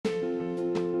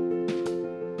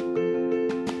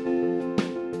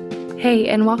Hey,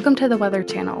 and welcome to the Weather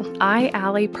Channel. I,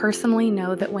 Allie, personally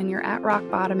know that when you're at rock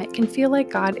bottom, it can feel like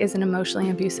God is an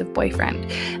emotionally abusive boyfriend.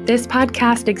 This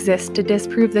podcast exists to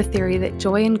disprove the theory that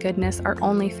joy and goodness are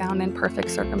only found in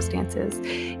perfect circumstances.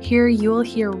 Here, you will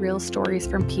hear real stories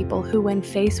from people who, when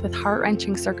faced with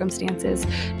heart-wrenching circumstances,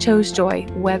 chose joy,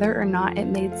 whether or not it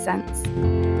made sense.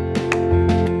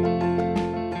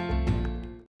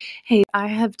 Hey, I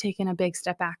have taken a big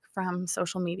step back from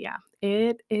social media.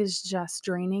 It is just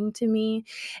draining to me.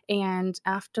 And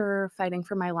after fighting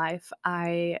for my life,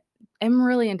 I am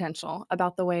really intentional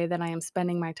about the way that I am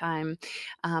spending my time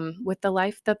with the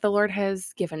life that the Lord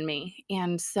has given me.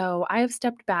 And so I have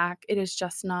stepped back. It is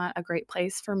just not a great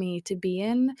place for me to be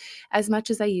in as much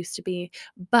as I used to be.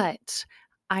 But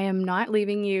I am not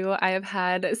leaving you. I have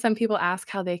had some people ask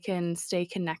how they can stay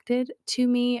connected to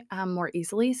me more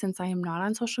easily since I am not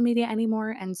on social media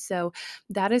anymore. And so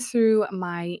that is through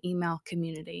my email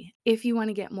community. If you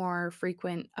want to get more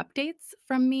frequent updates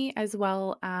from me, as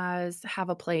well as have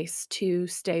a place to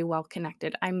stay well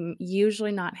connected, I'm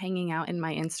usually not hanging out in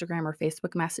my Instagram or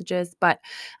Facebook messages, but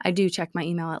I do check my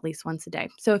email at least once a day.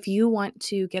 So if you want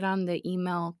to get on the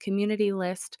email community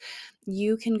list,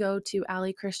 you can go to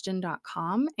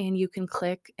alliechristian.com and you can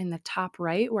click in the top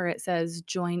right where it says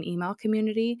join email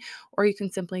community, or you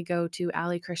can simply go to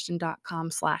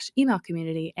alliechristian.com/email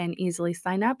community and easily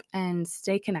sign up and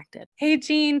stay connected. Hey,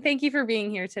 Jean, thank you for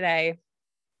being here today.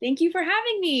 Thank you for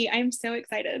having me. I'm so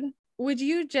excited. Would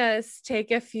you just take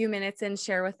a few minutes and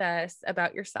share with us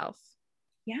about yourself?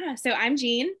 Yeah, so I'm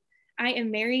Jean. I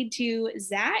am married to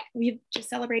Zach. We've just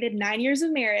celebrated 9 years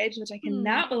of marriage, which I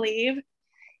cannot believe.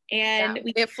 And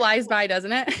it flies by,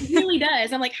 doesn't it? It really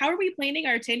does. I'm like, how are we planning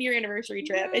our 10-year anniversary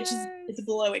trip? Yes. It's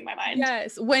blowing my mind.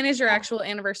 Yes. When is your actual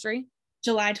anniversary?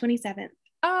 July 27th.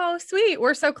 Oh, sweet.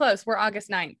 We're so close. We're August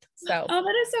 9th. So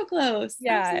that is so close.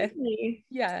 Yeah. Absolutely.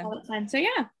 Yeah. All that fun. So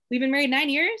yeah, we've been married 9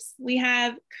 years. We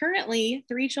have currently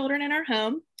 3 children in our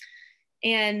home,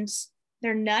 and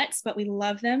they're nuts, but we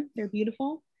love them. They're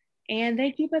beautiful, and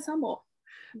they keep us humble.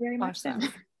 Very much so.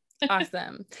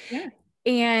 Awesome. Yeah.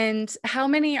 And how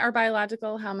many are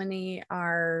biological? How many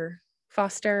are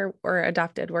foster or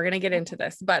adopted? We're going to get into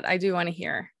this, but I do want to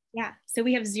hear. Yeah. So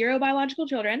we have 0 biological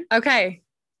children. Okay.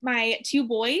 My 2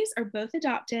 boys are both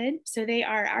adopted. So they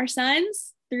are our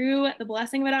sons through the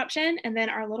blessing of adoption. And then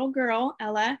our little girl,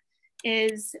 Ella,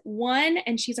 is 1,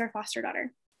 and she's our foster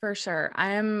daughter. For sure.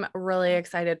 I am really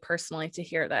excited personally to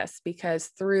hear this, because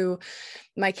through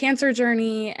my cancer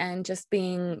journey and just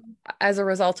being, as a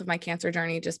result of my cancer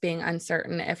journey, just being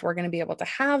uncertain if we're going to be able to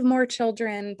have more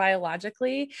children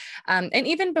biologically. And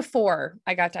even before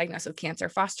I got diagnosed with cancer,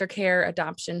 foster care,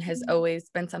 adoption has always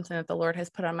been something that the Lord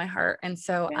has put on my heart. And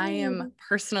so I am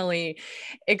personally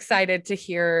excited to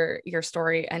hear your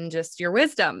story and just your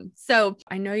wisdom. So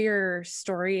I know your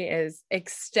story is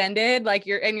extended, like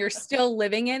you're still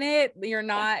living in it.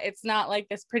 It's not like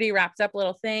this pretty wrapped up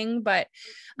little thing, but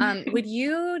would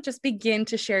you just begin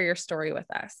to share your story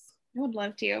with us? I would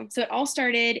love to. So it all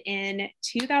started in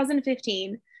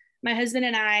 2015. My husband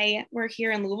and I were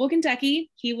here in Louisville, Kentucky.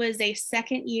 He was a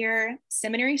 2nd-year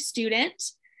seminary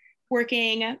student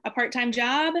working a part-time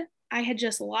job. I had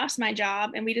just lost my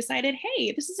job, and we decided,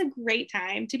 hey, this is a great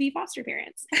time to be foster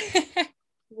parents.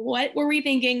 What were we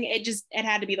thinking? It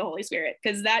had to be the Holy Spirit,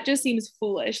 because that just seems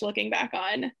foolish looking back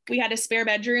on. We had a spare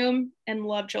bedroom and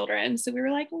loved children. So we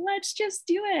were like, let's just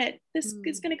do it. This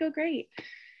is going to go great.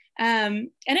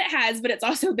 And it has, but it's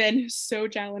also been so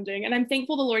challenging. And I'm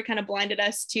thankful the Lord kind of blinded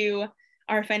us to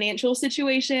our financial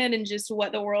situation and just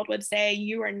what the world would say.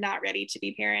 You are not ready to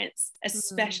be parents,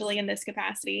 especially in this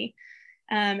capacity.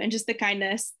 And just the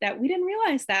kindness that we didn't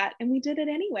realize that. And we did it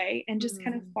anyway, and just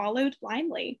kind of followed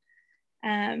blindly.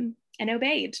 And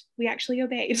obeyed. We actually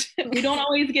obeyed. We don't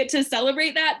always get to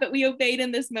celebrate that, but we obeyed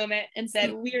in this moment and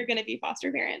said, we are going to be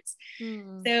foster parents.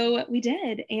 So we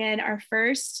did. And our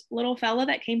first little fella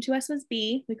that came to us was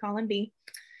B. We call him B.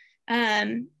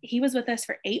 He was with us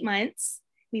for 8 months.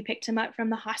 We picked him up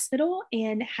from the hospital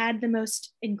and had the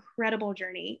most incredible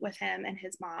journey with him and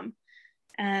his mom.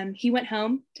 He went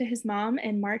home to his mom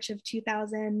in March of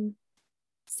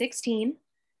 2016.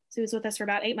 So he was with us for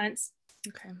about 8 months.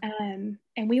 Okay.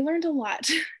 And we learned a lot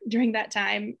during that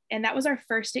time. And that was our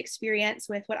first experience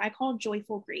with what I call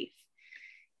joyful grief.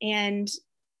 And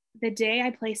the day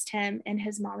I placed him in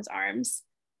his mom's arms,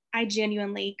 I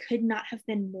genuinely could not have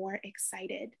been more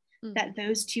excited that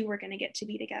those two were going to get to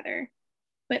be together,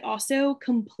 but also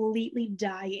completely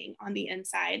dying on the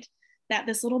inside that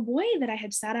this little boy that I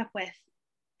had sat up with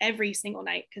every single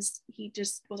night, because he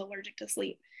just was allergic to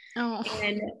sleep.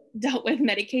 And dealt with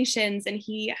medications, and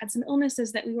he had some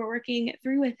illnesses that we were working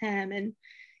through with him, and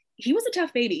he was a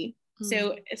tough baby. Mm.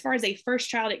 So as far as a first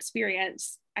child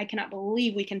experience, I cannot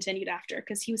believe we continued after,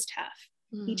 because he was tough.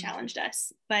 He Mm. challenged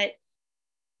us, but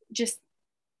just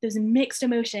those mixed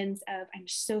emotions of, I'm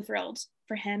so thrilled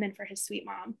for him and for his sweet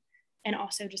mom, and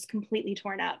also just completely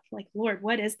torn up. Like, Lord,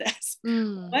 what is this?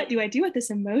 Mm. What do I do with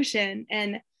this emotion?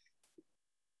 And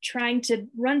trying to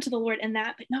run to the Lord in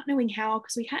that, but not knowing how,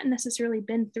 because we hadn't necessarily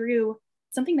been through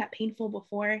something that painful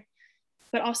before,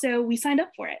 but also we signed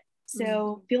up for it.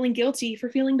 So feeling guilty for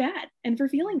feeling bad and for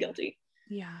feeling guilty.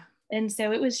 Yeah. And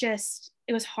so it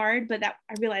was hard, but that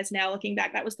I realize now looking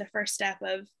back, that was the first step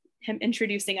of him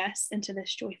introducing us into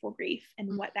this joyful grief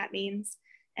and what that means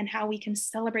and how we can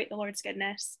celebrate the Lord's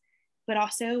goodness, but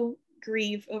also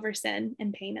grieve over sin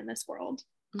and pain in this world.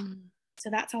 Mm. So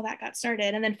that's how that got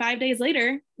started. And then 5 days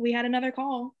later, we had another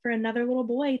call for another little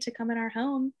boy to come in our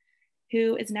home,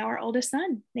 who is now our oldest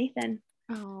son, Nathan.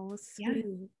 Oh, Yeah,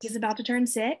 sweet. he's about to turn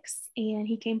 6, and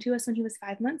he came to us when he was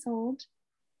 5 months old.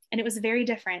 And it was very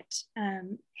different.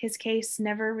 His case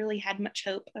never really had much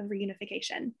hope of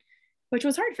reunification, which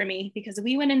was hard for me because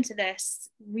we went into this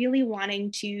really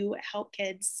wanting to help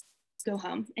kids go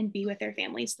home and be with their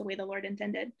families the way the Lord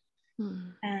intended.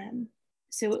 Mm.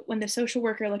 So when the social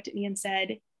worker looked at me and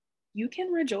said, you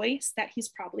can rejoice that he's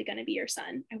probably going to be your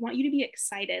son. I want you to be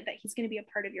excited that he's going to be a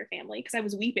part of your family. Because I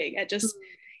was weeping at just,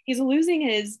 he's losing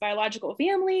his biological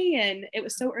family. And it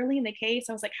was so early in the case.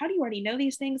 I was like, how do you already know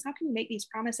these things? How can you make these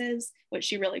promises? Which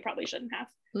she really probably shouldn't have.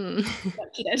 Mm.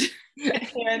 But she did.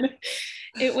 And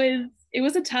it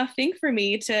was a tough thing for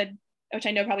me to, which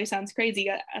I know probably sounds crazy.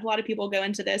 A lot of people go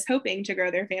into this hoping to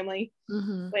grow their family,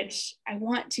 which I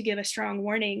want to give a strong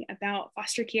warning about.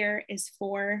 Foster care is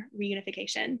for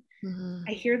reunification.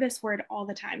 I hear this word all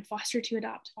the time, foster to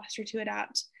adopt, foster to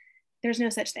adopt. There's no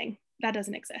such thing. That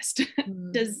doesn't exist.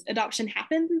 Does adoption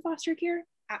happen through foster care?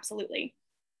 Absolutely.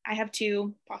 I have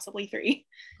 2, possibly 3,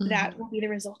 that will be the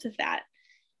result of that.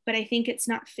 But I think it's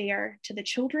not fair to the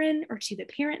children or to the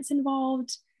parents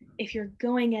involved if you're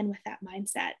going in with that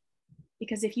mindset.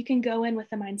 Because if you can go in with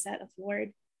the mindset of,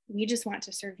 Lord, we just want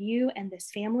to serve you and this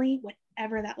family,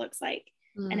 whatever that looks like.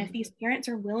 And if these parents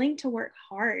are willing to work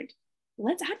hard,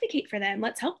 let's advocate for them.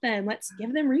 Let's help them. Let's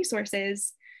give them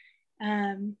resources.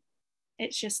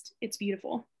 It's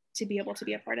beautiful to be able to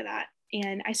be a part of that.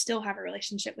 And I still have a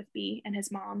relationship with B and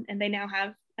his mom, and they now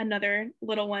have another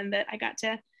little one that I got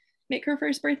to make her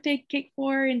first birthday cake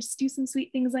for and just do some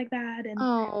sweet things like that. And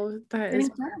that it's is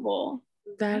incredible.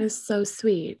 That is so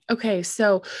sweet. Okay,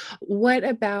 so what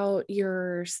about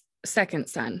your second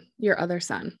son, your other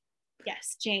son?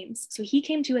 Yes, James. So he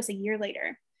came to us a year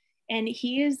later, and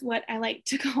he is what I like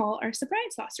to call our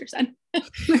surprise foster son.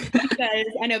 Because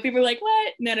I know people are like,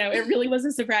 what? No, it really was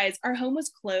a surprise. Our home was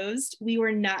closed. We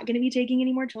were not going to be taking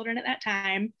any more children at that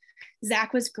time.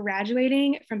 Zach was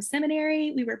graduating from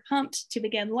seminary. We were pumped to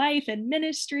begin life and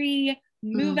ministry,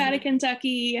 move out of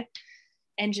Kentucky,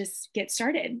 and just get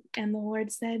started. And the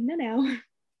Lord said, no,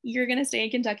 you're going to stay in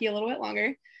Kentucky a little bit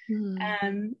longer.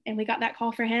 And we got that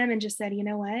call for him and just said, you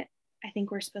know what? I think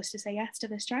we're supposed to say yes to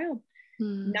this child.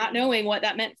 Not knowing what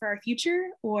that meant for our future,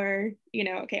 or,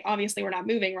 okay, obviously we're not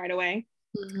moving right away.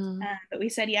 But we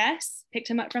said yes, picked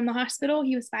him up from the hospital.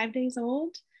 He was 5 days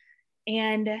old.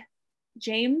 And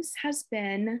James has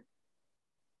been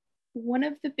one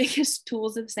of the biggest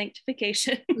tools of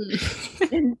sanctification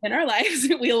in our lives.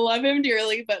 We love him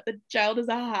dearly, but the child is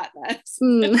a hot mess.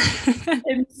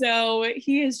 And so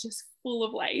he is just full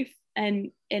of life,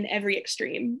 and in every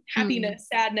extreme, happiness,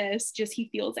 sadness, just he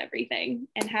feels everything,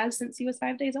 and has since he was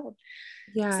 5 days old.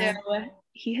 So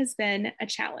he has been a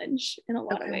challenge in a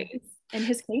lot of ways, and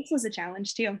his case was a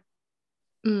challenge too.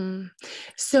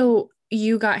 So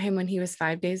you got him when he was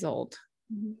 5 days old.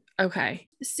 Okay.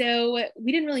 So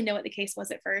we didn't really know what the case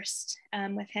was at first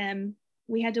with him.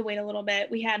 We had to wait a little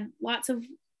bit. We had lots of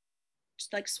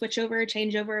like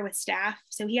changeover with staff.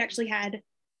 So he actually had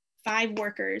 5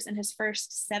 workers in his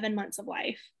first 7 months of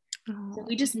life. So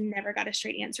we just never got a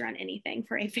straight answer on anything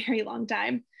for a very long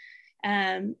time.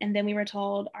 And then we were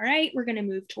told, all right, we're going to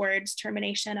move towards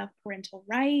termination of parental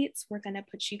rights. We're going to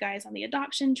put you guys on the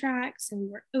adoption track. So we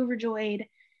were overjoyed.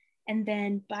 And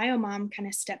then BioMom kind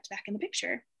of stepped back in the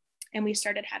picture, and we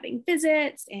started having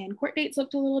visits, and court dates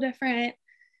looked a little different.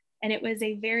 And it was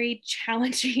a very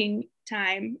challenging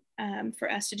time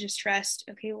for us to just trust,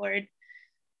 okay, Lord,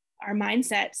 our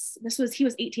mindsets. He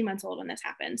was 18 months old when this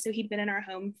happened. So he'd been in our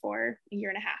home for a year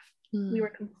and a half. We were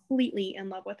completely in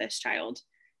love with this child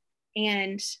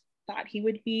and thought he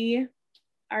would be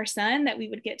our son that we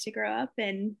would get to grow up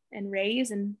and raise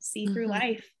and see through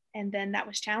life. And then that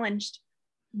was challenged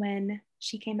when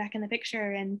she came back in the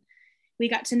picture, and we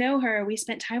got to know her. We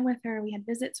spent time with her. We had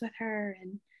visits with her.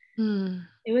 And Mm.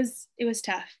 it was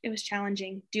tough. It was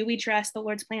challenging. Do we trust the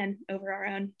Lord's plan over our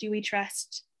own? Do we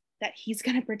trust that he's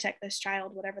going to protect this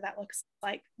child, whatever that looks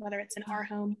like, whether it's in our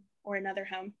home or another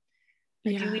home?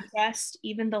 Or do we Yeah. trust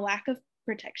even the lack of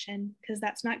protection? Because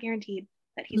that's not guaranteed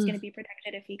that he's Mm. going to be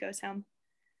protected if he goes home.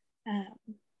 Um,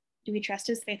 do we trust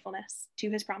his faithfulness to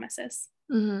his promises?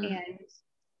 Mm. And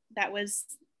that was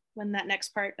when that next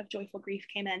part of joyful grief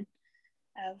came in.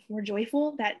 We're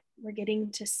joyful that we're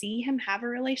getting to see him have a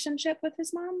relationship with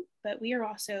his mom, but we are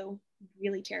also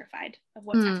really terrified of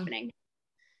what's Mm. happening.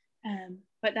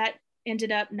 But that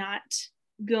ended up not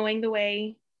going the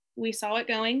way we saw it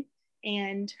going,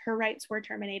 and her rights were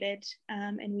terminated,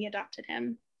 and we adopted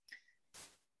him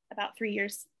about 3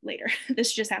 years later.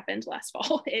 This just happened last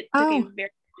fall. It took a Oh,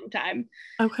 very long time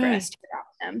for us okay. to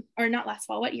adopt him. Or not last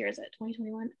fall. What year is it?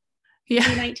 2021? Yeah.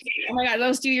 2019. Oh my God, that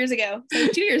was 2 years ago. So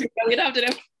 2 years ago, we adopted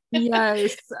him.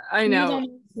 Yes, I He was know.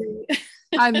 on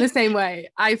I'm the same way.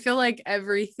 I feel like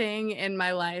everything in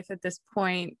my life at this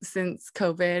point since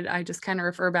COVID, I just kind of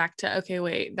refer back to, okay,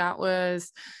 wait, that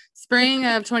was spring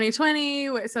of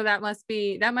 2020. So that must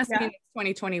mean yeah. it's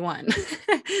 2021.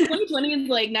 2020 is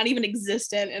like not even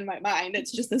existent in my mind.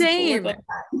 It's just this blip Same. of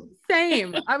time.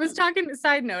 Same.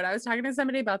 Side note, I was talking to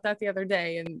somebody about that the other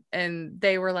day, and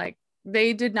they were like,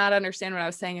 they did not understand what I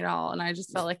was saying at all. And I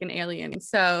just felt like an alien.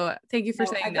 So thank you for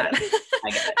No, I saying get that. it. I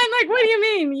get it. I'm like, what do you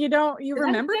mean? You Is that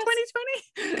remember yes?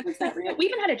 2020? Is that real? We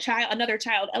even had another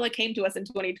child. Ella came to us in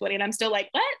 2020, and I'm still like,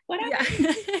 what? What Yeah.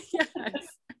 happened? Yes.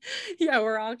 Yeah,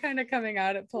 we're all kind of coming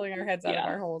out at pulling our heads out of Yeah.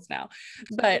 our holes now.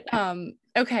 But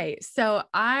okay, so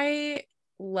I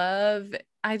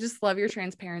just love your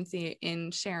transparency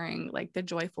in sharing like the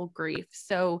joyful grief.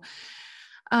 So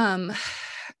um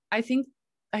I think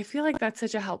I feel like that's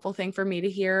such a helpful thing for me to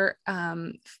hear,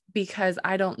 because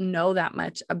I don't know that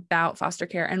much about foster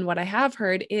care. And what I have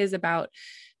heard is about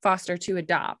foster to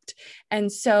adopt. And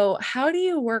so, how do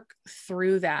you work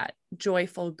through that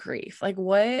joyful grief? Like,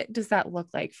 what does that look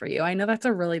like for you? I know that's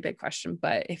a really big question,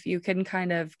 but if you can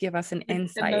kind of give us an The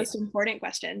insight. most important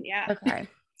question. Yeah. Okay.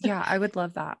 Yeah, I would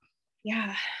love that.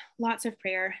 Yeah. Lots of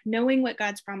prayer, knowing what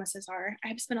God's promises are.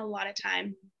 I've spent a lot of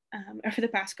time over the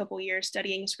past couple of years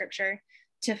studying scripture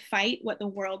to fight what the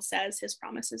world says his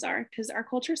promises are, because our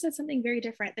culture says something very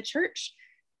different. The church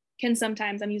can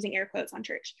sometimes, I'm using air quotes on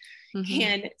church, Mm-hmm.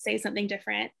 can say something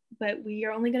different, but we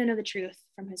are only going to know the truth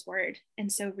from his word.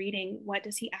 And so reading, what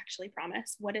does he actually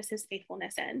promise? What is his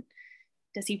faithfulness in?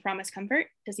 Does he promise comfort?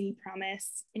 Does he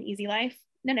promise an easy life?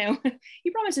 No.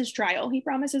 He promises trial. He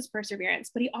promises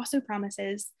perseverance, but he also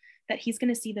promises that he's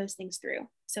going to see those things through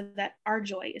so that our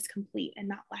joy is complete and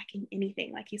not lacking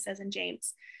anything, like he says in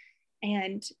James.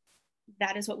 And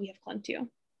that is what we have clung to,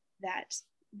 that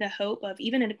the hope of,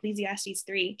 even in Ecclesiastes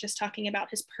 3, just talking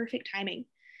about his perfect timing.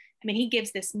 I mean, he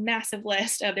gives this massive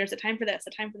list of there's a time for this,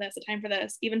 a time for this, a time for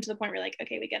this, even to the point where like,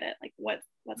 okay, we get it. Like what's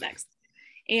next?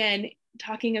 And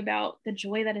talking about the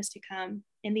joy that is to come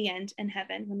in the end in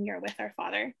heaven when we are with our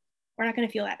Father. We're not going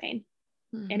to feel that pain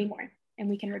anymore. And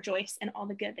we can rejoice in all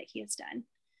the good that he has done.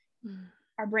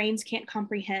 Our brains can't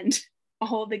comprehend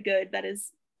all the good that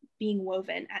is being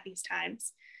woven at these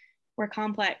times. We're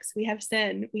complex. We have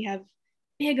sin. We have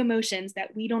big emotions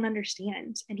that we don't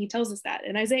understand. And he tells us that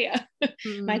in Isaiah.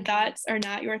 My thoughts are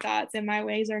not your thoughts, and my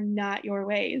ways are not your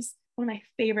ways. One of my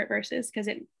favorite verses, because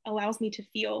it allows me to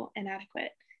feel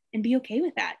inadequate and be okay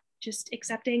with that. Just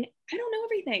accepting, I don't know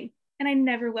everything, and I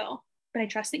never will, but I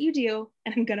trust that you do,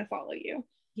 and I'm going to follow you.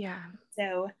 Yeah.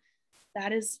 So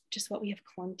that is just what we have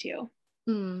clung to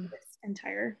this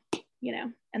entire,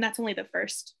 and that's only the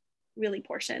first really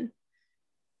portion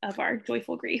of our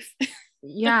joyful grief.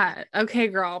 Yeah. Okay,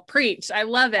 girl, preach. I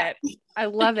love it. I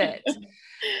love it.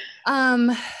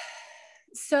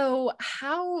 So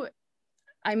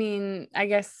I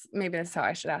guess maybe that's how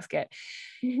I should ask it.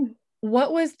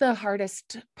 What was the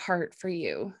hardest part for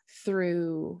you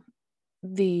through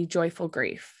the joyful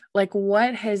grief? Like,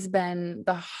 what has been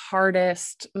the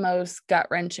hardest, most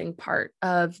gut-wrenching part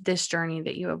of this journey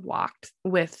that you have walked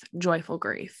with joyful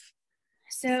grief?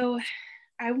 So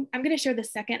I'm going to share the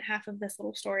second half of this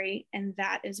little story, and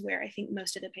that is where I think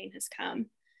most of the pain has come.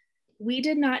 We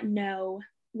did not know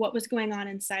what was going on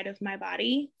inside of my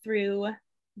body through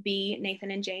B,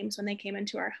 Nathan, and James when they came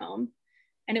into our home.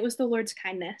 And it was the Lord's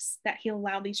kindness that he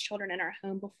allowed these children in our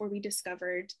home before we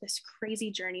discovered this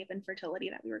crazy journey of infertility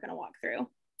that we were going to walk through.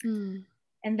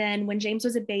 And then when James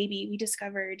was a baby, we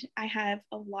discovered I have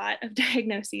a lot of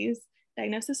diagnoses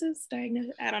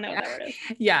I don't know what Yeah. that word is.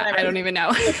 Yeah, I Whatever. don't even know.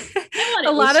 I A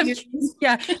want lot of, issues.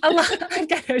 yeah, a lot of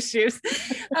ghetto shoes,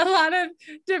 a lot of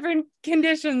different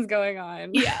conditions going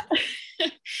on. Yeah.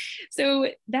 So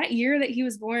that year that he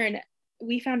was born,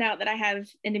 we found out that I have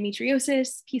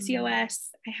endometriosis, PCOS.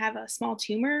 I have a small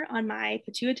tumor on my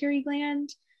pituitary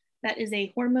gland that is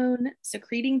a hormone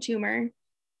secreting tumor,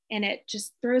 and it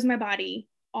just throws my body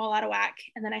all out of whack.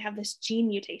 And then I have this gene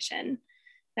mutation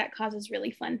that causes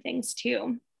really fun things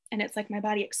too. And it's like my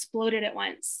body exploded at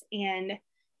once. And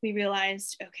we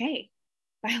realized, okay,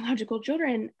 biological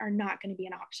children are not going to be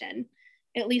an option,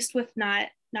 at least with not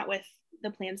with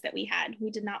the plans that we had.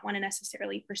 We did not want to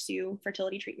necessarily pursue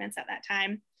fertility treatments at that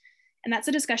time. And that's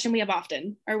a discussion we have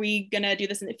often. Are we going to do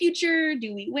this in the future?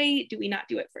 Do we wait? Do we not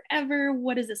do it forever?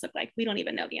 What does this look like? We don't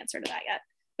even know the answer to that yet.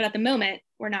 But at the moment,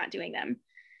 we're not doing them.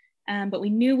 But we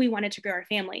knew we wanted to grow our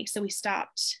family. So we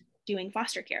stopped doing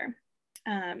foster care.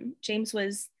 James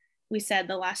was, we said,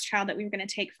 the last child that we were going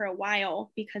to take for a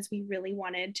while because we really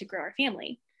wanted to grow our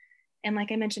family. And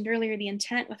like I mentioned earlier, the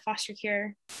intent with foster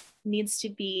care needs to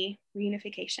be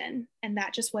reunification. And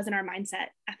that just wasn't our mindset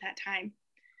at that time.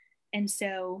 And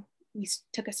so we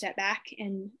took a step back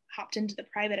and hopped into the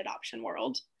private adoption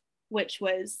world, which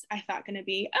was, I thought, going to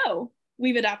be, oh,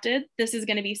 we've adopted. This is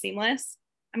going to be seamless.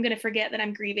 I'm going to forget that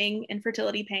I'm grieving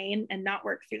infertility pain and not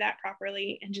work through that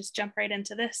properly and just jump right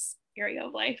into this area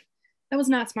of life. That was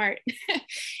not smart.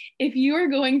 If you are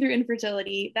going through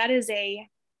infertility, that is a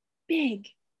big,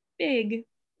 big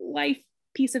life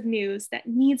piece of news that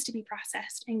needs to be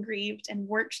processed and grieved and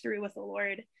worked through with the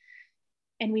Lord.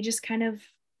 And we just kind of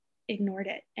ignored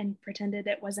it and pretended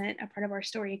it wasn't a part of our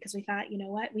story because we thought, you know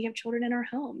what, we have children in our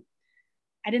home.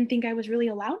 I didn't think I was really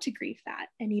allowed to grieve that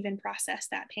and even process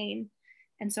that pain.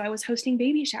 And so I was hosting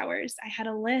baby showers. I had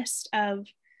a list of,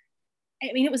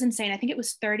 I mean, it was insane. I think it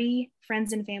was 30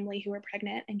 friends and family who were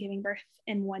pregnant and giving birth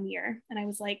in 1 year. And I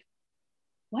was like,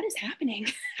 what is happening?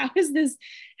 How is this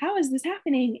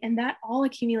happening? And that all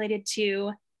accumulated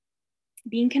to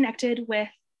being connected with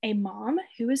a mom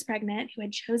who was pregnant, who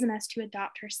had chosen us to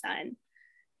adopt her son.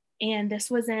 And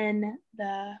this was in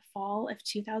the fall of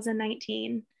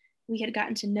 2019. We had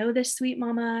gotten to know this sweet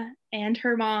mama and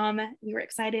her mom. We were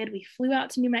excited. We flew out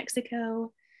to New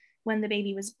Mexico. When the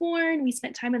baby was born, we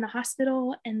spent time in the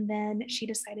hospital, and then she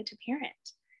decided to parent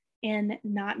and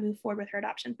not move forward with her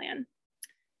adoption plan.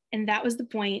 And that was the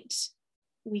point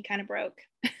we kind of broke.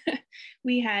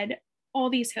 We had all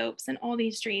these hopes and all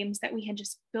these dreams that we had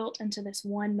just built into this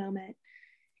one moment,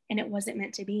 and it wasn't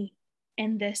meant to be.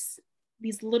 And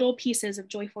these little pieces of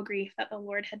joyful grief that the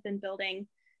Lord had been building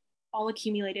all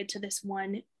accumulated to this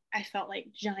one, I felt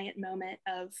like, giant moment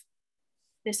of,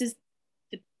 this is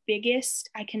the biggest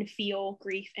I can feel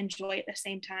grief and joy at the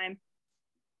same time,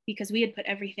 because we had put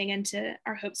everything into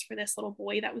our hopes for this little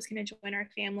boy that was going to join our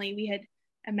family. We had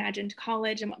imagined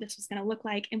college and what this was going to look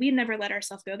like. And we had never let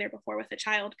ourselves go there before with a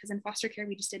child, because in foster care,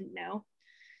 we just didn't know.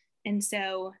 And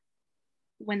so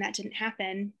when that didn't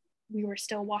happen, we were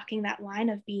still walking that line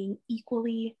of being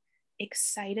equally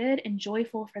excited and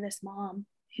joyful for this mom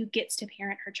who gets to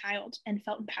parent her child and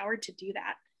felt empowered to do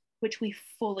that, which we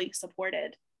fully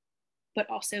supported, but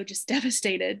also just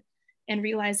devastated and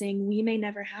realizing we may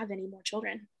never have any more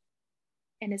children.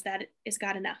 And is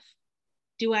God enough?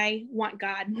 Do I want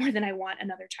God more than I want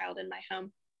another child in my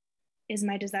home? Is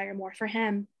my desire more for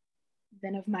him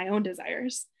than of my own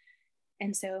desires?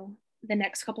 And so the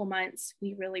next couple months,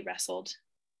 we really wrestled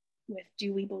with,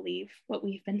 do we believe what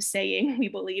we've been saying we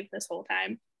believe this whole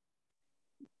time?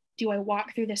 Do I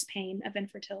walk through this pain of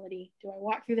infertility? Do I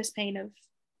walk through this pain of,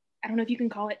 I don't know if you can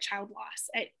call it child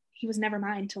loss. He was never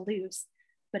mine to lose,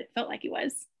 but it felt like he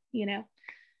was, you know?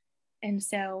 And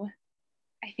so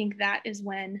I think that is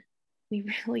when we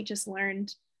really just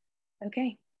learned,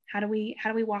 okay, how do we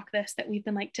walk this, that we've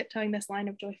been like tiptoeing this line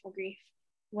of joyful grief,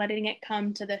 letting it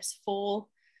come to this full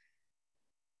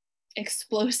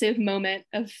explosive moment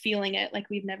of feeling it like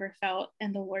we've never felt,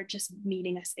 and the Lord just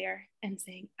meeting us there and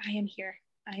saying, I am here.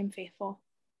 I am faithful.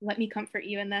 Let me comfort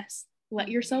you in this. Let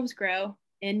yourselves grow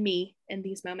in me in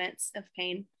these moments of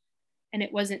pain. And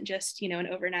it wasn't just, an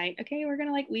overnight, okay, we're going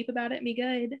to like weep about it and be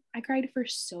good. I cried for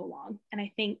so long. And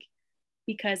I think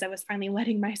because I was finally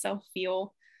letting myself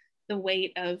feel the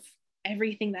weight of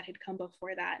everything that had come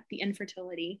before that, the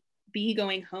infertility, B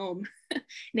going home.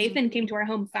 Nathan came to our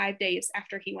home 5 days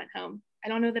after he went home. I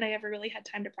don't know that I ever really had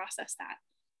time to process that.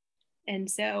 And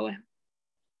so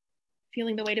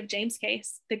feeling the weight of James'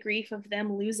 case, the grief of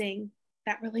them losing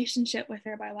that relationship with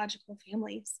their biological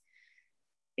families.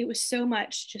 It was so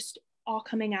much just all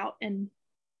coming out in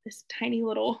this tiny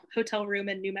little hotel room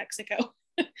in New Mexico.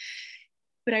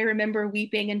 But I remember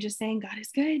weeping and just saying, God is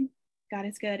good. God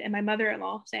is good. And my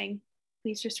mother-in-law saying,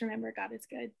 please just remember God is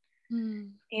good.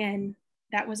 Mm. And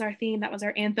that was our theme. That was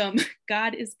our anthem.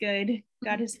 God is good.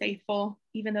 God is faithful.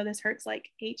 Even though this hurts like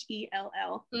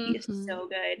Hell, he is Mm-hmm. so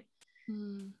good.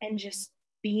 Mm. And just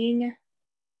being,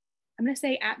 I'm going to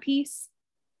say at peace,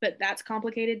 but that's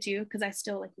complicated too, because I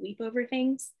still like weep over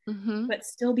things, Mm-hmm. but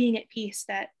still being at peace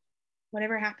that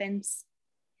whatever happens,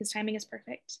 his timing is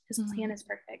perfect. His Mm-hmm. plan is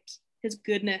perfect. His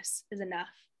goodness is enough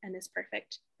and is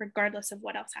perfect, regardless of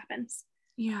what else happens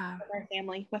Yeah. with our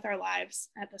family, with our lives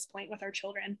at this point, with our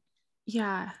children.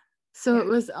 Yeah. So Yeah. it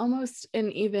was almost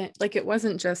an even, like it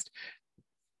wasn't just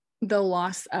the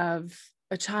loss of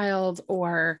a child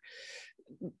or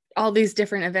all these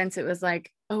different events. It was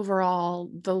like overall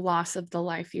the loss of the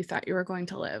life you thought you were going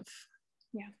to live.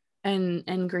 Yeah.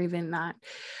 And grieving that.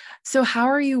 So how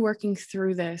are you working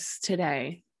through this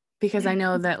today? Because I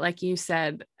know that, like you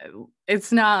said,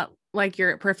 it's not like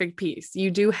you're at perfect peace. You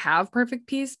do have perfect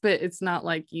peace, but it's not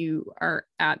like you are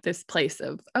at this place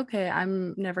of, okay,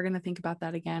 I'm never going to think about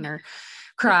that again or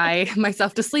cry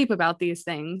myself to sleep about these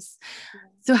things.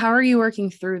 So how are you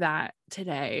working through that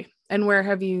today? And where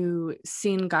have you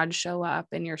seen God show up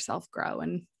and yourself grow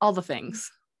and all the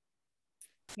things?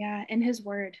 Yeah. And his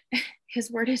word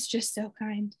is just so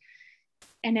kind.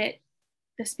 And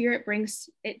the Spirit brings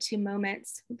it to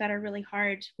moments that are really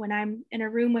hard when I'm in a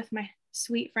room with my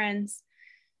sweet friends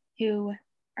who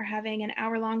are having an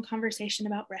hour-long conversation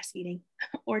about breastfeeding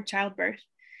or childbirth.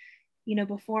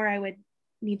 Before I would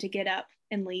need to get up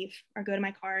and leave or go to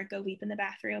my car, go weep in the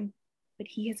bathroom. But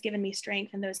he has given me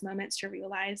strength in those moments to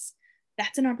realize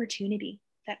that's an opportunity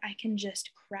that I can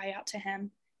just cry out to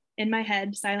him in my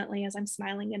head silently as I'm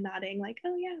smiling and nodding, like,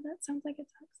 oh yeah, that sounds like it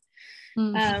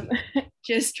Mm. sucks.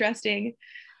 Just trusting,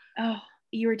 oh,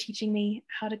 you are teaching me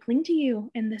how to cling to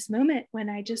you in this moment when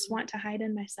I just want to hide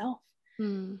in myself.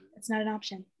 Mm. It's not an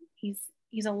option.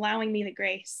 He's allowing me the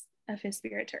grace of his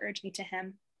Spirit to urge me to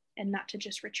him and not to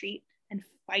just retreat and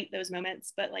fight those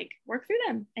moments, but like work through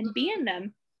them and be in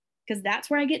them, because that's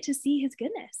where I get to see his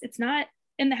goodness. It's not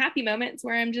in the happy moments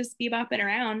where I'm just bebopping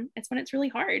around. It's when it's really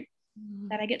hard Mm.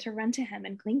 that I get to run to him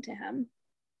and cling to him.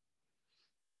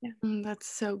 Yeah. That's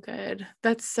so good.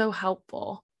 That's so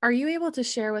helpful. Are you able to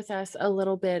share with us a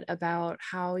little bit about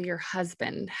how your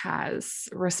husband has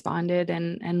responded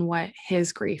and what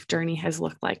his grief journey has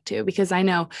looked like too? Because I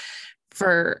know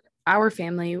for our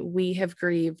family, we have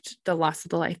grieved the loss of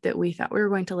the life that we thought we were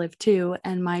going to live too.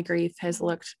 And my grief has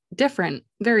looked different,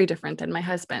 very different than my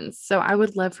husband's. So I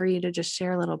would love for you to just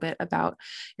share a little bit about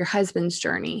your husband's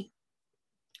journey.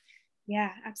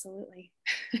 Yeah, absolutely.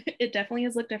 It definitely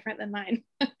has looked different than mine.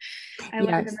 I went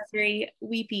Yes. from a very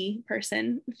weepy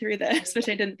person through this, which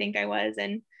I didn't think I was.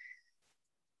 And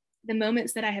the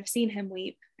moments that I have seen him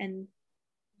weep and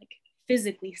like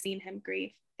physically seen him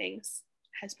grieve things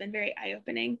has been very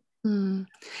eye-opening. Mm.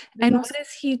 There's And what also,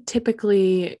 is he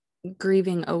typically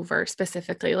grieving over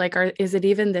specifically? Like, is it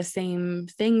even the same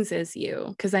things as you?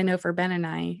 Because I know for Ben and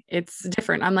I, it's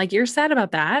different. I'm like, you're sad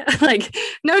about that. Like,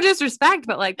 no disrespect,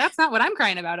 but like, that's not what I'm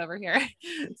crying about over here.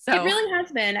 it So, really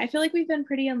has been. I feel like we've been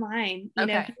pretty in line.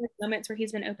 okay. He has moments where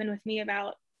he's been open with me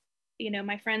about,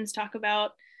 my friends talk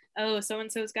about, oh, so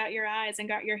and so's got your eyes and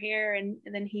got your hair. And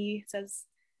then he says,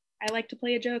 I like to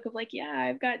play a joke of like, yeah,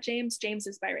 I've got James. James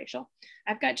is biracial.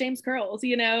 I've got James curls,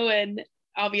 and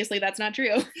obviously that's not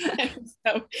true.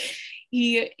 So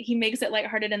he makes it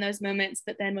lighthearted in those moments,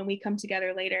 but then when we come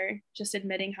together later, just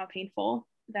admitting how painful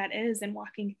that is and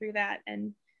walking through that.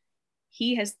 And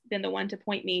he has been the one to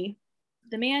point me.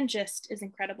 The man just is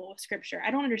incredible with scripture.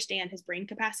 I don't understand his brain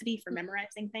capacity for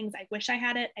memorizing things. I wish I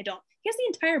had it. I don't. He has the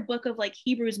entire book of like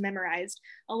Hebrews memorized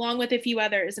along with a few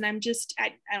others. And I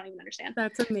don't even understand.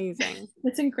 That's amazing.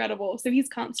 It's incredible. So he's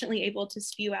constantly able to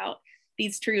spew out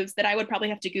these truths that I would probably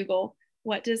have to Google.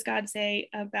 What does God say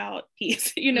about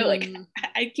peace? Like Mm,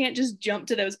 I can't just jump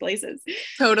to those places.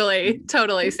 totally.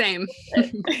 Totally. Same.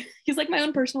 He's like my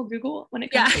own personal Google when it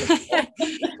Yeah. comes to the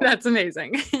Bible. That's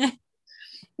amazing.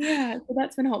 Yeah, so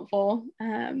that's been helpful.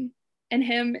 And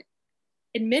him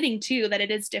admitting too that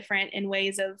it is different in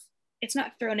ways of it's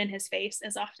not thrown in his face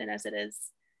as often as it is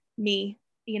me.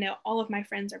 All of my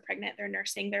friends are pregnant, they're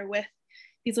nursing, they're with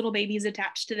these little babies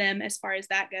attached to them as far as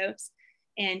that goes.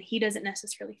 And he doesn't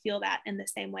necessarily feel that in the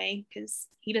same way because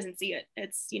he doesn't see it.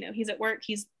 It's, he's at work,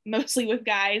 he's mostly with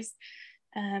guys,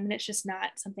 and it's just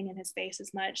not something in his face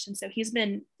as much. And so he's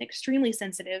been extremely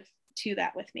sensitive to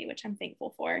that with me, which I'm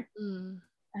thankful for. Mm.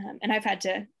 And I've had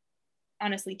to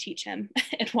honestly teach him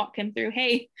and walk him through,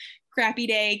 hey, crappy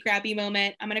day, crappy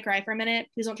moment. I'm going to cry for a minute.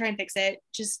 Please don't try and fix it.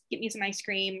 Just get me some ice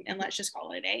cream and let's just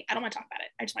call it a day. I don't want to talk about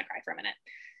it. I just want to cry for a minute.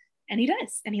 And he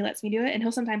does. And he lets me do it. And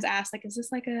he'll sometimes ask, like, is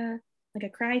this like a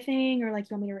cry thing, or like,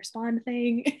 you want me to respond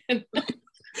thing? Like,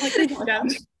 yeah.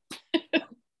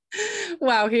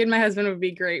 Wow, he and my husband would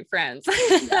be great friends.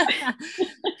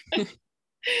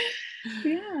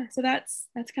 Yeah, so that's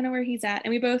kind of where he's at,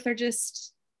 and we both are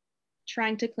just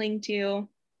trying to cling to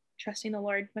trusting the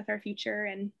Lord with our future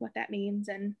and what that means.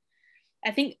 And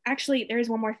I think actually there's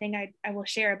one more thing I will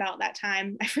share about that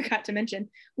time. I forgot to mention,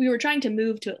 we were trying to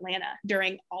move to Atlanta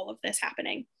during all of this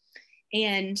happening,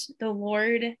 and the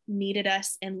Lord needed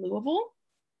us in Louisville.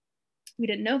 We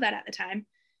didn't know that at the time.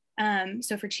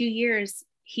 So for 2 years,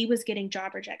 he was getting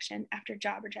job rejection after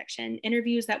job rejection,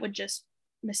 interviews that would just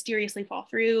mysteriously fall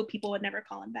through. People would never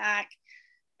call him back.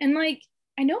 And like,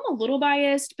 I know I'm a little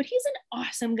biased, but he's an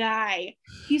awesome guy.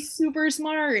 He's super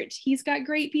smart. He's got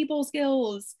great people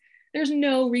skills. There's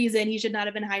no reason he should not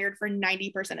have been hired for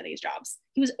 90% of these jobs.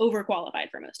 He was overqualified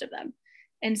for most of them.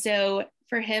 And so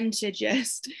for him to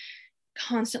just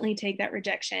constantly take that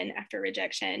rejection after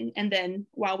rejection, and then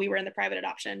while we were in the private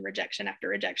adoption, rejection after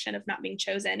rejection of not being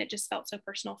chosen, it just felt so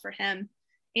personal for him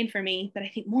and for me, but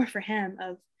I think more for him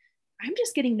of, I'm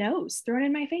just getting no's thrown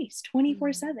in my face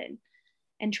 24/7,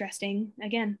 and trusting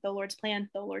again the Lord's plan,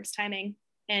 the Lord's timing.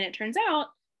 And it turns out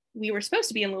we were supposed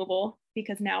to be in Louisville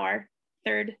because now our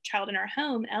third child in our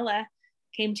home, Ella,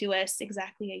 came to us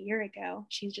exactly a year ago.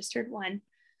 She's just turned 1.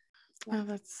 Oh,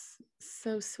 that's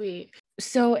so sweet.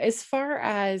 So as far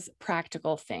as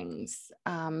practical things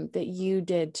that you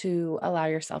did to allow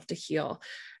yourself to heal,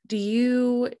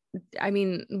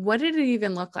 what did it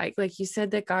even look like? Like you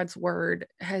said that God's word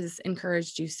has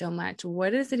encouraged you so much.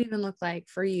 What does it even look like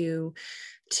for you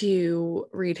to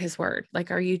read his word? Like,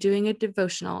 are you doing a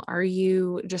devotional? Are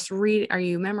you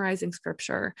memorizing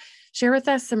scripture? Share with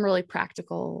us some really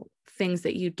practical things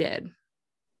that you did.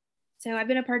 So I've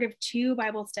been a part of 2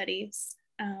 Bible studies,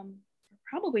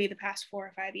 probably the past 4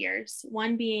 or 5 years,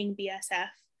 one being BSF,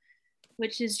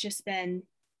 which has just been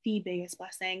the biggest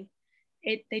blessing.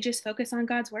 They just focus on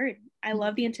God's word. I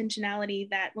love the intentionality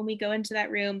that when we go into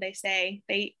that room, they say,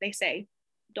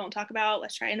 don't talk about,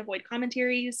 let's try and avoid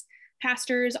commentaries,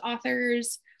 pastors,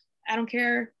 authors. I don't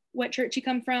care what church you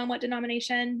come from, what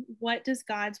denomination, what does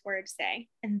God's word say?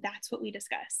 And that's what we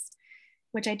discuss,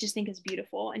 which I just think is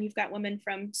beautiful. And you've got women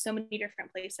from so many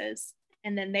different places,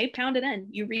 and then they pound it in.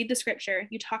 You read the scripture,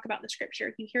 you talk about the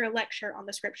scripture, you hear a lecture on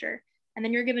the scripture, and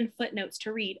then you're given footnotes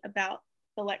to read about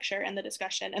the lecture and the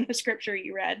discussion and the scripture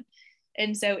you read.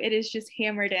 And so it is just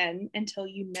hammered in until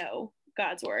you know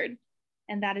God's word.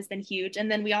 And that has been huge.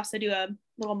 And then we also do a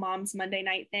little Mom's Monday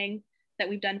night thing that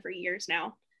we've done for years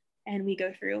now. And we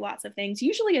go through lots of things,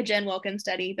 usually a Jen Wilkins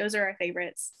study. Those are our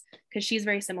favorites because she's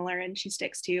very similar and she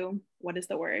sticks to what is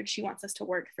the word. She wants us to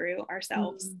work through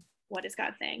ourselves. What is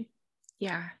God saying?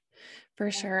 Yeah,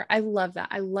 for sure. I love that.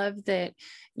 I love that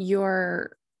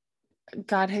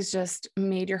God has just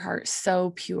made your heart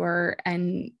so pure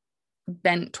and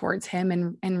bent towards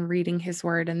him and reading his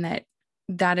word, and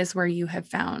that is where you have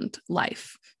found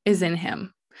life, is in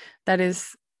him. That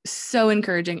is so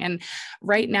encouraging. And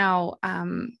right now,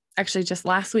 actually just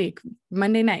last week,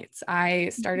 Monday nights, I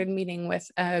started meeting with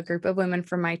a group of women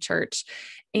from my church,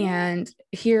 and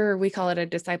here we call it a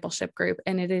discipleship group.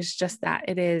 And it is just that.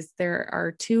 There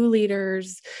are 2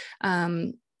 leaders,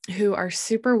 who are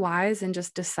super wise and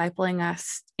just discipling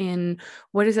us in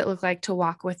what does it look like to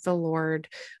walk with the Lord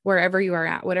wherever you are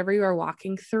at, whatever you are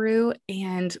walking through.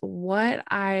 And what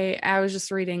I was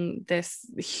just reading this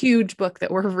huge book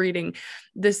that we're reading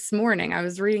this morning. I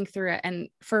was reading through it, and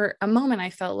for a moment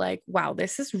I felt like, wow,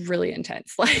 this is really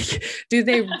intense. Like, do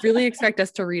they really expect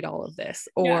us to read all of this?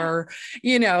 Or,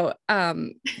 do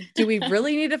we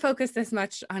really need to focus this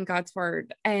much on God's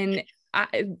word? And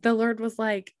the Lord was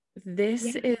like,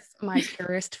 this is my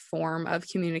purest form of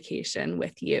communication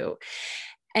with you.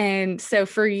 And so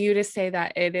for you to say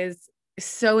that, it is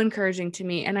so encouraging to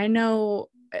me. And I know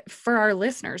for our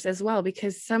listeners as well,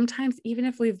 because sometimes even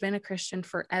if we've been a Christian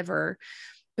forever,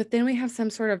 but then we have some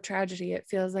sort of tragedy, it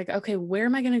feels like, okay, where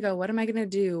am I going to go? What am I going to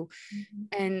do?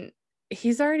 And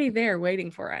he's already there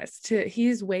waiting for us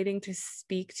he's waiting to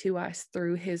speak to us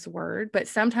through his word. But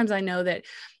sometimes I know that,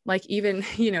 like, even,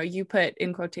 you put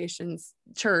in quotations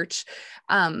church,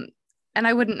 and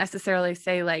I wouldn't necessarily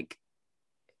say like,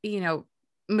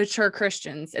 mature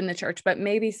Christians in the church, but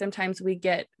maybe sometimes we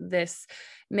get this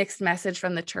mixed message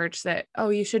from the church that, oh,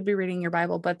 you should be reading your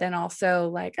Bible, but then also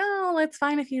like, oh, it's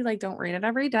fine if you like don't read it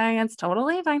every day. It's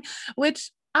totally fine,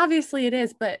 which Obviously it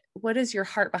is, but what is your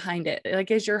heart behind it?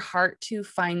 Like, is your heart to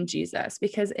find Jesus?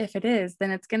 Because if it is,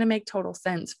 then it's going to make total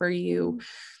sense for you Mhm.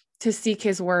 to seek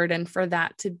his word and for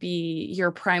that to be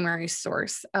your primary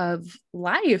source of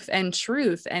life and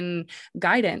truth and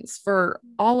guidance for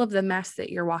all of the mess that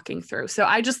you're walking through. So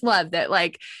I just love that,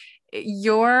 like,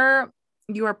 your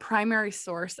primary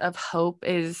source of hope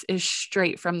is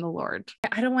straight from the Lord.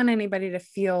 I don't want anybody to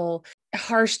feel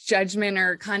harsh judgment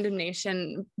or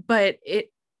condemnation, but it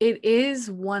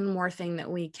is one more thing that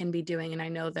we can be doing. And I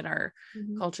know that our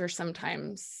Mhm. culture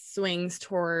sometimes swings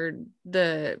toward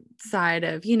the side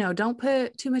of, don't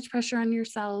put too much pressure on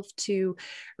yourself to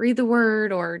read the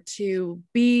word or to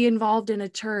be involved in a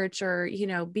church or,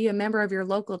 be a member of your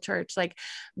local church. Like,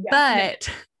 Yeah, no, but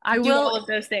I do will, all of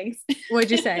those things. what'd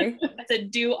you say? I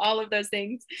said, do all of those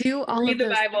things. Do all Read of the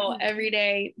those Bible things. every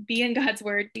day, be in God's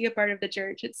word, be a part of the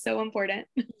church. It's so important.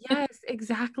 Yes,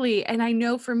 exactly. And I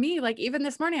know for me, like even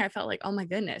this morning, I felt like, oh my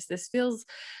goodness, this feels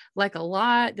like a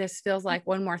lot. This feels like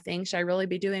one more thing. Should I really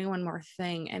be doing one more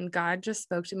thing? And God just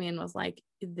spoke to me and was like,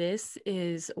 this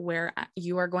is where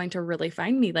you are going to really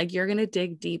find me. Like you're going to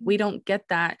dig deep. We don't get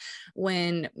that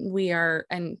when we are,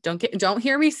 and don't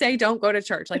hear me say, don't go to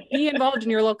church, like be involved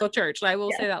in your local church. I will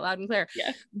Yeah. say that loud and clear,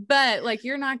 Yeah. but like,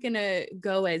 you're not going to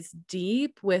go as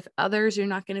deep with others. You're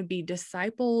not going to be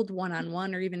discipled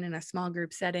one-on-one or even in a small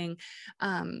group setting.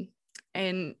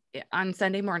 And on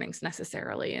Sunday mornings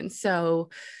necessarily. And so,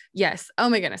 yes. Oh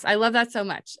my goodness. I love that so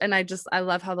much. And I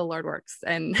love how the Lord works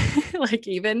and like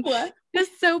even What?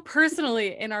 just so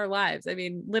personally in our lives. I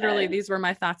mean, literally Yeah. these were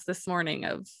my thoughts this morning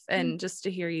and just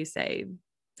to hear you say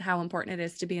how important it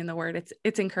is to be in the word.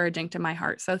 It's encouraging to my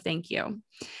heart. So thank you.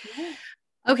 Yeah.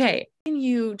 Okay. Can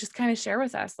you just kind of share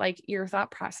with us like your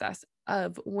thought process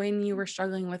of when you were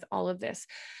struggling with all of this?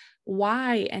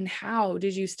 Why and how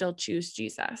did you still choose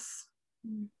Jesus?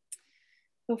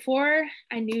 Before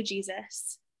I knew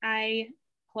Jesus, I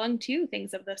clung to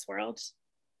things of this world,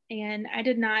 and I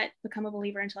did not become a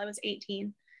believer until I was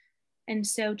 18. And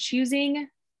so choosing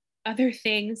other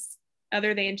things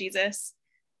other than Jesus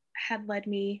had led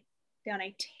me down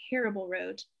a terrible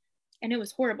road, and it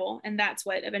was horrible. And that's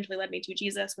what eventually led me to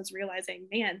Jesus, was realizing,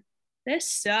 man, this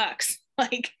sucks.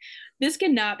 Like, this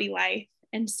cannot be life.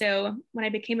 And so when I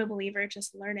became a believer,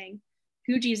 just learning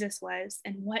who Jesus was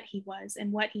and what he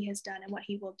has done and what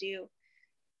he will do,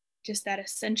 just that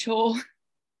essential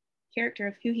character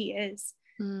of who he is.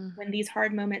 Mm. When these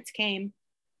hard moments came,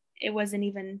 it wasn't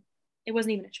even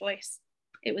a choice.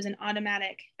 It was an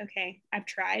automatic, okay, I've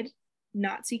tried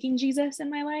not seeking Jesus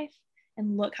in my life,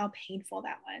 and look how painful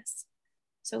that was.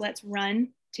 So let's run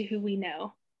to who we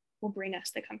know will bring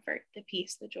us the comfort, the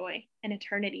peace, the joy, an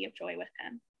eternity of joy with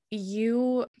him.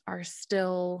 You are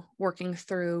still working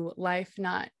through life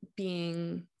not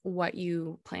being what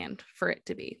you planned for it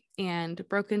to be, and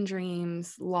broken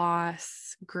dreams,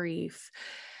 loss, grief.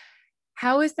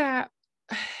 How is that?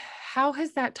 How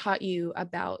has that taught you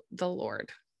about the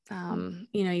Lord?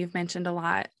 You've mentioned a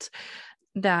lot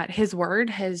that his word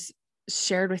has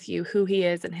shared with you who he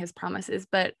is and his promises,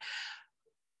 but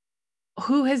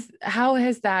how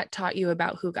has that taught you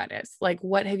about who God is? Like,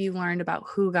 what have you learned about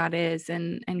who God is?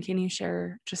 And can you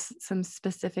share just some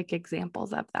specific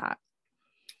examples of that?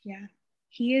 Yeah.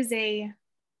 He is a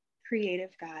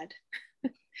creative God.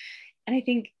 And I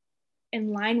think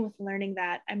in line with learning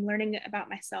that, I'm learning about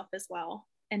myself as well,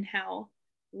 and how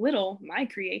little my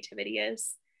creativity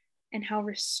is, and how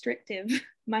restrictive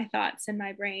my thoughts and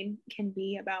my brain can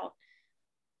be about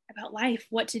life,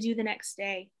 what to do the next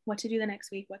day, what to do the next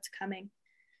week, what's coming.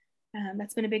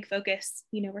 That's been a big focus.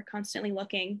 We're constantly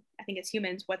looking, I think as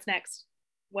humans, what's next?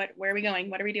 Where are we going?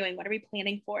 What are we doing? What are we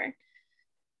planning for?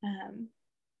 Um,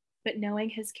 but knowing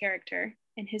his character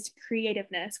and his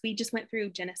creativeness, we just went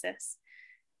through Genesis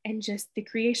and just the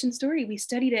creation story. We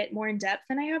studied it more in depth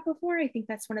than I have before. I think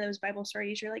that's one of those Bible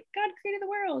stories. You're like, God created the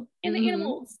world and the Mm-hmm.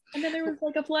 animals, and then there was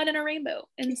like a flood and a rainbow.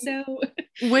 And so,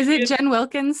 Was it Jen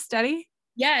Wilkins' study?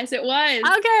 yes, it was.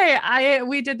 Okay,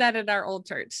 we did that at our old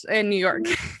church in New York.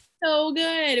 So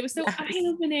good. It was so Yes.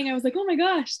 eye-opening. I was like, oh my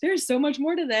gosh, there's so much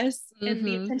more to this. And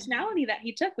the Mm-hmm. intentionality that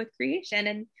he took with creation.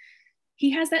 And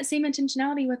he has that same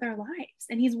intentionality with our lives.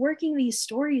 And he's working these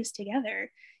stories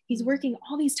together. He's working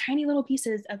all these tiny little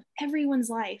pieces of everyone's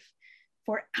life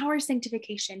for our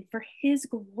sanctification, for his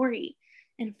glory,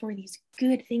 and for these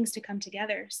good things to come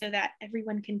together so that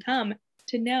everyone can come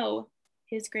to know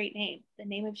his great name, the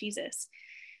name of Jesus.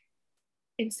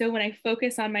 And so when I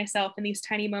focus on myself in these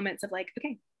tiny moments of like,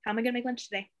 okay, how am I going to make lunch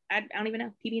today? I don't even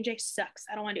know. PB&J sucks.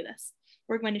 I don't want to do this.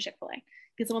 We're going to Chick-fil-A.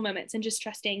 These little moments, and just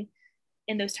trusting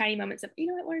in those tiny moments of, you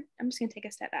know what, Lord, I'm just going to take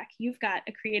a step back. You've got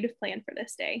a creative plan for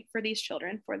this day, for these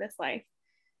children, for this life.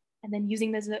 And then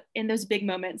using those in those big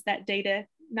moments, that data,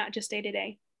 not just day to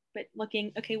day, but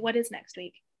looking, okay, what is next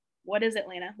week? What is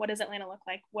Atlanta? What does Atlanta look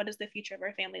like? What does the future of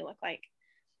our family look like?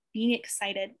 Being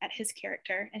excited at his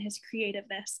character and his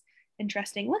creativeness and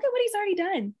trusting, look at what he's already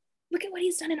done. Look at what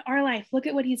he's done in our life. Look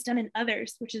at what he's done in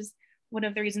others, which is one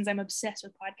of the reasons I'm obsessed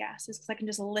with podcasts, is because I can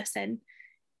just listen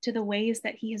to the ways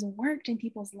that he has worked in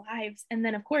people's lives. And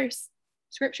then, of course,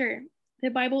 scripture. The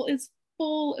Bible is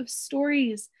full of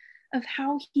stories of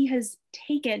how he has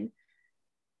taken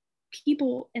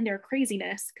people and their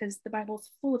craziness, because the Bible is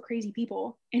full of crazy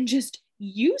people, and just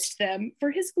used them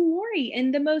for his glory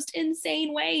in the most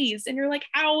insane ways. And you're like,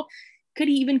 how could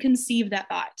he even conceive that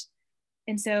thought?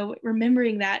 And so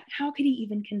remembering that, how could he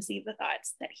even conceive the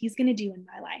thoughts that he's going to do in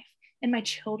my life, in my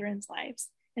children's lives,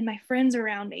 and my friends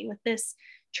around me, with this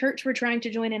church we're trying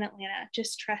to join in Atlanta,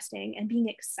 just trusting and being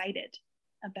excited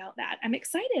about that. I'm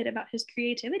excited about his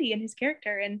creativity and his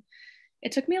character. And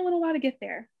it took me a little while to get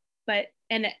there, but,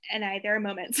 there are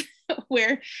moments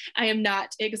where I am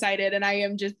not excited and I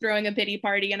am just throwing a pity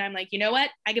party. And I'm like, you know what?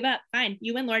 I give up. Fine.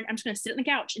 You win, Lord. I'm just going to sit on the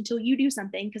couch until you do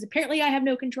something, because apparently I have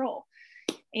no control.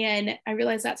 And I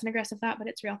realize that's an aggressive thought, but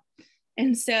it's real.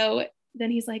 And so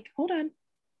then he's like, hold on.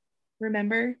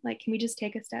 Remember, like, can we just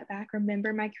take a step back?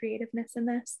 Remember my creativeness in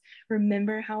this.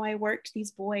 Remember how I worked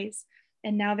these boys.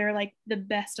 And now they're like the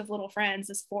best of little friends,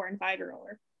 this 4 and 5-year-old,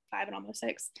 or 5 and almost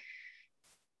 6.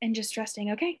 And just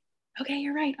trusting, okay,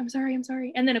 you're right. I'm sorry.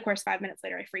 And then, of course, 5 minutes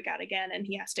later, I freak out again and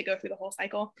he has to go through the whole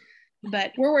cycle.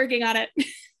 But we're working on it.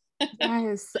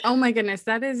 Yes. Oh my goodness.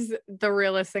 That is the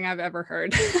realest thing I've ever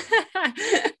heard.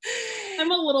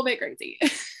 I'm a little bit crazy.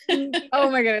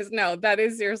 Oh my goodness. No, that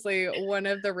is seriously one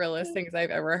of the realest things I've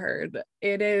ever heard.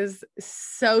 It is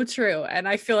so true. And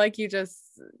I feel like you just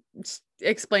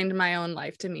explained my own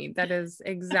life to me. That is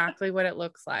exactly what it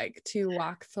looks like to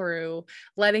walk through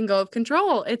letting go of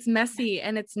control. It's messy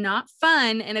and it's not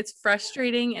fun and it's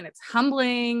frustrating and it's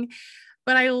humbling,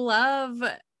 but I love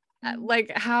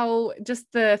like how just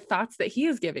the thoughts that he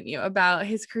has given you about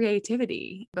his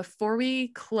creativity. Before we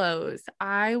close,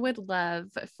 I would love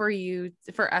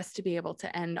for us to be able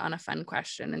to end on a fun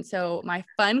question. And so my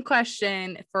fun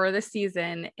question for the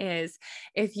season is,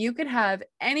 if you could have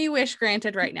any wish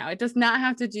granted right now, it does not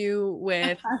have to do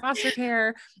with foster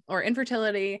care or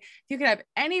infertility. If you could have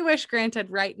any wish granted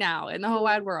right now in the whole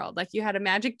wide world, like you had a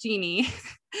magic genie,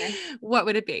 what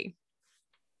would it be?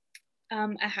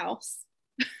 A house.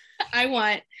 I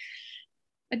want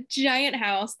a giant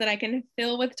house that I can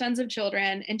fill with tons of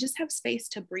children and just have space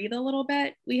to breathe a little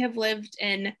bit. We have lived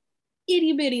in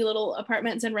itty bitty little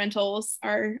apartments and rentals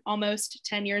our almost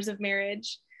 10 years of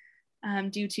marriage,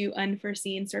 due to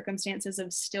unforeseen circumstances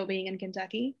of still being in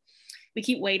Kentucky. We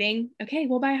keep waiting. Okay,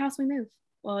 we'll buy a house when we move.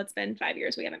 Well, it's been 5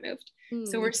 years. We haven't moved.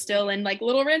 So we're still in like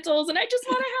little rentals, and I just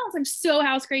want a house. I'm so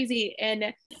house crazy.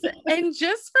 And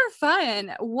just for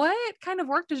fun, what kind of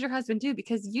work does your husband do?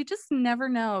 Because you just never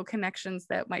know connections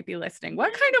that might be listening.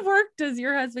 What kind of work does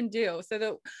your husband do so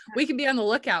that we can be on the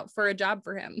lookout for a job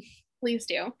for him? Please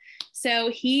do. So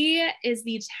he is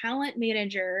the talent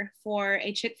manager for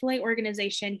a Chick-fil-A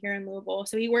organization here in Louisville.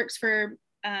 So he works for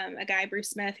a guy, Bruce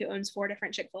Smith, who owns 4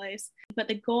 different Chick-fil-A's. But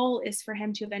the goal is for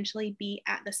him to eventually be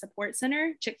at the support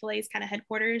center, Chick-fil-A's kind of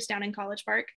headquarters down in College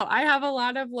Park. I have a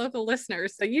lot of local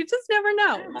listeners, so you just never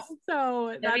know.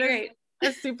 So that is great.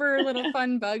 A super little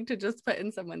fun bug to just put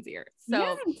in someone's ear. So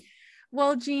yeah.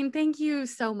 Well, Jean, thank you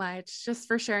so much just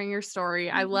for sharing your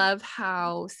story. I love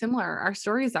how similar our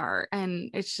stories are. And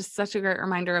it's just such a great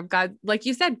reminder of God, like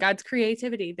you said, God's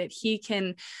creativity, that he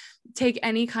can take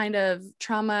any kind of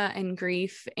trauma and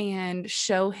grief and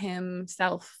show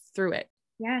himself through it.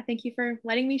 Yeah. Thank you for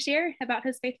letting me share about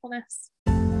his faithfulness.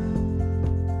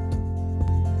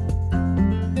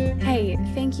 Hey,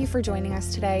 thank you for joining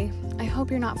us today. I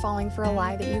hope you're not falling for a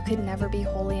lie that you could never be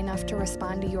holy enough to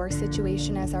respond to your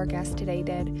situation as our guest today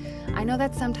did. I know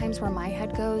that's sometimes where my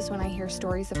head goes when I hear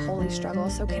stories of holy struggle,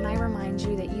 so can I remind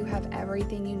you that you have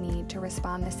everything you need to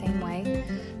respond the same way?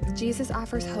 Jesus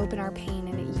offers hope in our pain,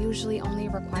 and it usually only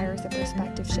requires a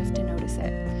perspective shift to notice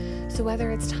it. So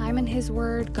whether it's time in his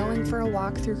word, going for a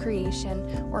walk through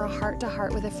creation, or a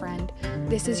heart-to-heart with a friend,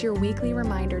 this is your weekly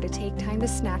reminder to take time to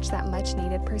snatch that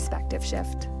much-needed perspective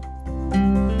shift.